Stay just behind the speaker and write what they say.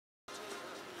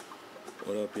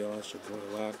What up, y'all? It's your boy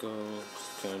Wacko.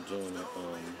 Just kind of doing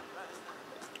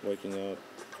waking up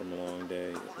from a long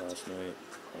day last night.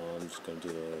 I'm just gonna do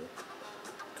the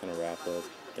kind of wrap up.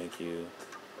 Thank you.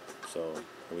 So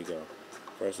here we go.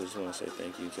 First, I just want to say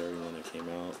thank you to everyone that came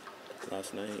out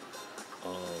last night.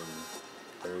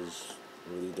 It was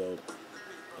really dope.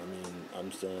 I mean,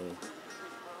 I'm still,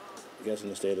 I guess, in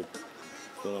the state of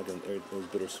feeling like it was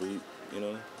bittersweet. You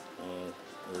know,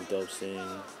 it was dope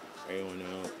seeing everyone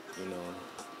out. You know,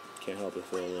 can't help but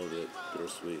feel a little bit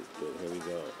bittersweet, but here we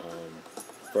go.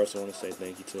 First, I want to say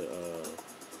thank you to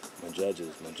my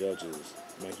judges,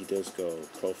 Mikey Disco,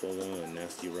 Profo One,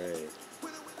 Nasty Ray,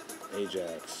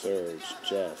 Ajax, Surge,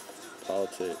 Jeff,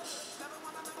 Politics.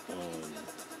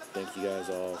 Thank you guys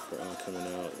all for coming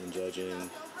out and judging.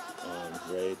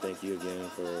 Ray, thank you again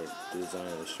for the design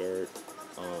of the shirt.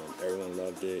 Everyone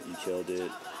loved it. You killed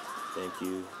it. Thank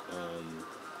you.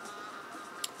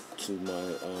 To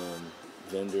my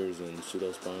vendors and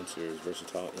pseudo sponsors,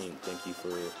 Versatile Inc. Thank you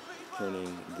for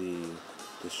printing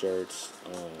the shirts.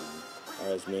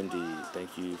 RS Mindy,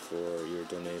 thank you for your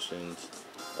donations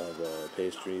of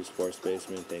pastries. Sports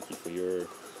Basement, thank you for your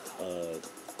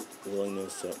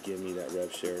willingness to give me that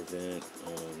rev share event.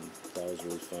 That was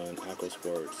really fun. Aqua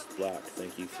Sports Black,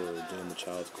 thank you for doing the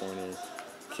Child's Corner.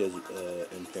 Kids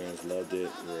and parents loved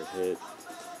it. We're a hit.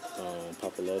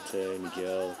 Papalote,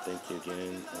 Miguel, thank you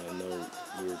again. I know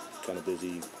you were kind of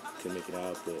busy, couldn't make it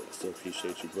out, but I still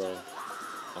appreciate you, bro.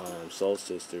 Soul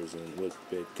Sisters and Whip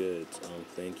Big Goods,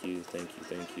 thank you.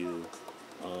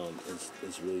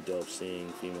 It's really dope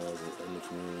seeing females in the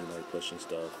community like pushing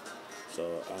stuff.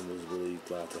 So I was really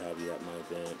glad to have you at my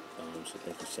event. So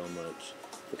thank you so much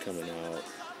for coming out.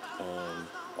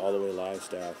 All the way live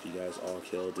staff, you guys all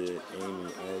killed it.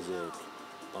 Amy, Isaac,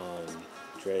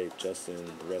 Drake, Justin,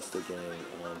 the rest of the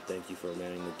gang, thank you for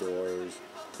manning the doors,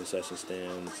 concession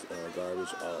stands,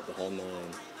 garbage, the whole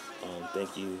nine.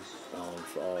 Thank you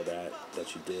for all that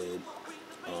you did.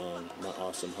 My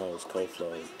awesome host,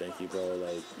 Koflo, thank you, bro.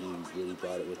 Like, you really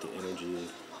brought it with the energy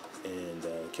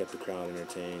and kept the crowd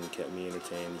entertained, kept me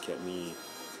entertained, kept me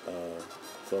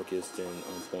focused and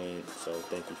on point. So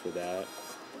thank you for that.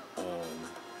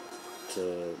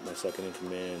 To my second in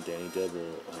command, Danny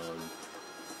Dibble,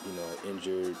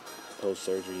 injured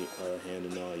post-surgery hand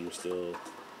and all, you're still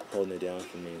holding it down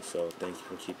for me. So thank you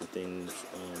for keeping things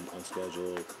on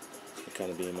schedule and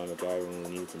kind of being my MacGyver when we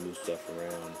need to move stuff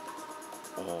around.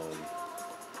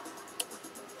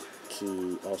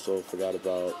 To also forgot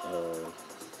about a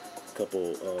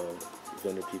couple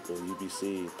vendor people,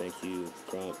 UBC. Thank you,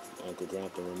 Grump, Uncle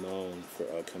Grump and Ramon for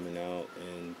coming out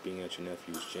and being at your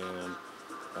nephew's jam.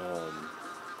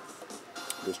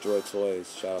 Destroy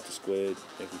Toys, shout out to Squid,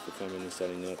 thank you for coming and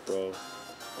setting up, bro.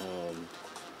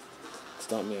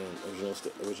 Stuntman,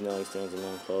 originality stands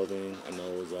alone clothing. I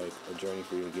know it was like a journey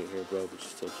for you to get here, bro, but you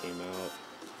still came out.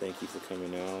 Thank you for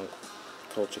coming out.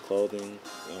 Culture Clothing,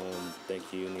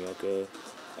 thank you, Nyoka,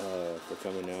 for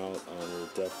coming out. We'll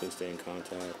definitely stay in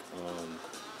contact.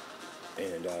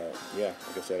 Yeah,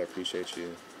 like I said, I appreciate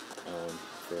you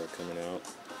for coming out.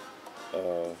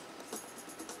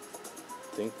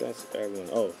 I think that's everyone.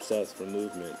 Oh, Seth from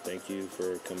Movement, thank you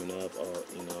for coming up.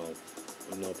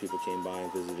 People came by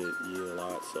and visited you a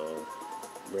lot, so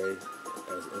Ray,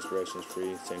 as Inspiration is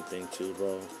Free, same thing too,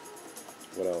 bro.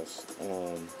 What else?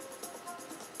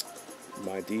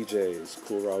 My DJs,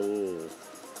 Cool Raul,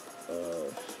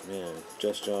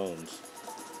 Just Jones,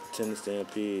 Tim the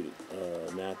Stampede,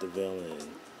 Matt the Villain,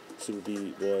 Super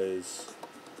Beat Boys,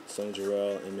 Son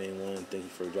Jarrell, and Main One, thank you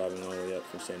for driving all the way up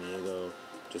from San Diego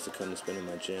just to come and spin in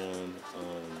my jam.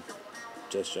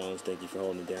 Just Jones, thank you for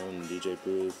holding it down in the DJ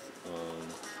booth.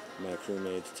 My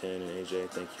crewmates, 10 and AJ,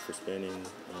 thank you for spinning.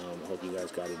 I hope you guys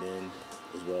got it in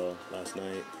as well last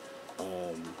night.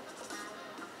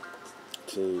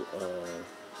 To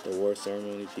the award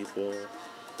ceremony people,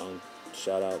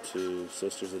 shout out to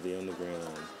Sisters of the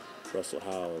Underground, Russell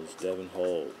Howes, Devin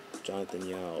Holt, Jonathan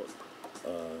Yout,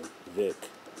 Vic,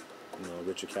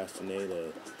 Richard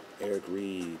Castaneda, Eric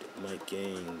Reed, Mike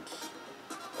Gaines.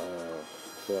 I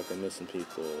feel like I'm missing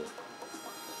people.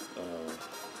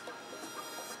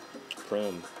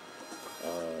 Prem,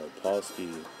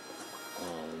 Polsky.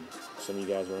 Some of you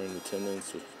guys were in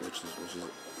attendance, which is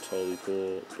totally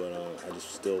cool. But I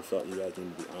just still felt you guys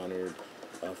need to be honored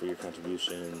for your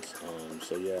contributions.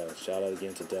 So yeah, shout out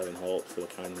again to Devin Holt for the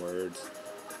kind words.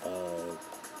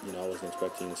 I wasn't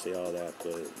expecting you to say all that,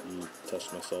 but you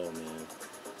touched my soul, man.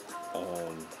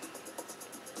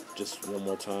 Just one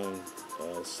more time,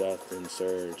 Seth and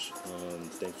Serge,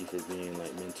 thank you for being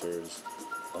like mentors,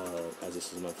 as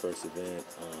this is my first event,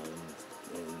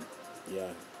 and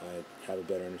yeah, I have a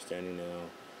better understanding now,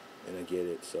 and I get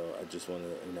it. So I just want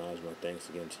to acknowledge my thanks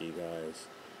again to you guys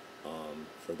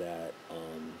for that.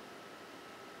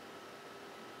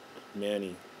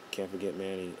 Manny, can't forget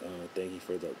Manny. Thank you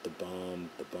for the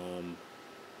bomb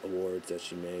awards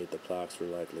that you made. The plaques were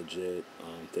like legit.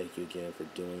 Thank you again for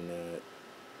doing that.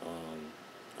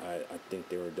 I think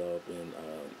they were dope, and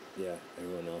yeah,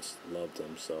 everyone else loved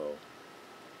them. So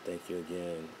thank you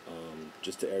again.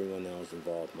 Just to everyone that was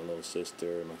involved. My little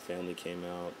sister, my family came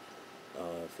out.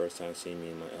 First time seeing me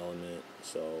in my element.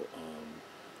 So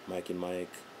Mike and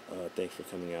Mike, thanks for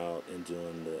coming out and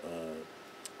doing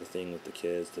the thing with the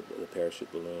kids, the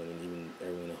parachute balloon, and even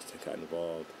everyone else that got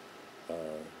involved.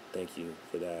 Thank you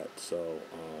for that. So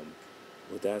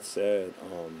with that said,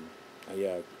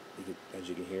 yeah, as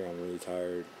you can hear, I'm really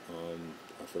tired.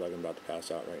 I feel like I'm about to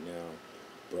pass out right now,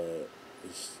 but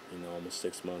it's almost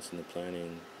 6 months in the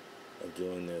planning of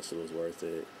doing this. It was worth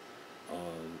it,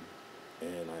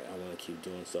 and I want to keep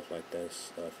doing stuff like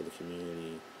this for the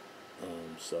community.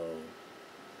 So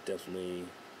definitely,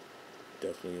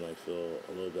 definitely like feel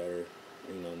a little better,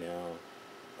 now.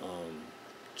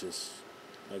 Just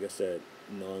like I said,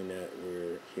 knowing that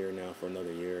we're here now for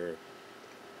another year,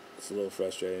 it's a little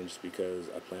frustrating just because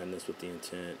I planned this with the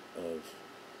intent of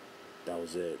that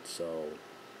was it. So,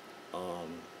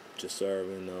 just so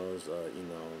everyone knows,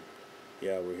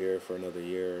 yeah, we're here for another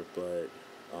year, but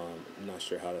I'm not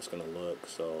sure how that's going to look.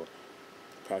 So,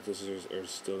 practices are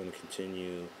still going to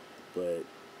continue, but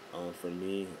for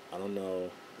me, I don't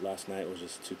know. Last night was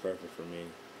just too perfect for me.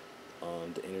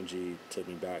 The energy took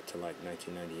me back to like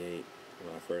 1998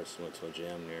 when I first went to a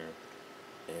jam there,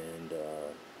 and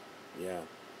yeah.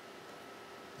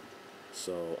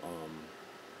 So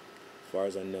as far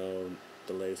as I know,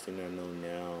 the latest thing I know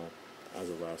now, as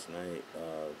of last night,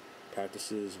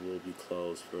 practices will be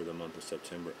closed for the month of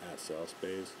September at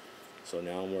Cellspace. So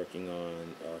now I'm working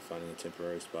on finding a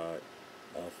temporary spot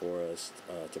for us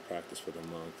to practice for the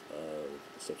month of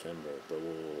September. But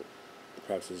the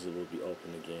practices will be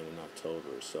open again in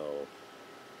October. So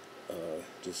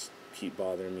just keep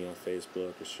bothering me on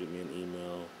Facebook or shoot me an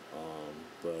email.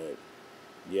 But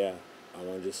yeah, I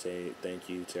want to just say thank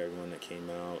you to everyone that came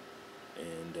out,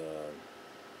 and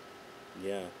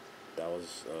yeah, that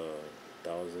was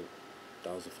that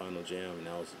was the final jam, and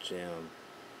that was a jam.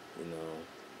 You know,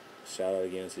 shout out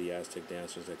again to the Aztec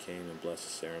dancers that came and blessed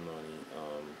the ceremony.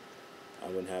 I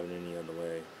wouldn't have it any other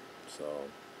way. So,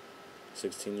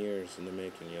 16 years in the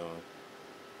making, y'all.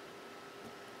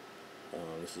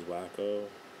 This is Wacko,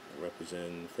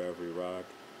 representing Forever Rock,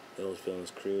 Hills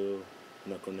Feelings Crew,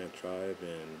 Knuckle Neck Tribe,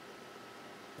 and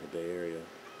the Bay Area.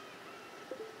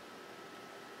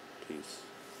 Peace.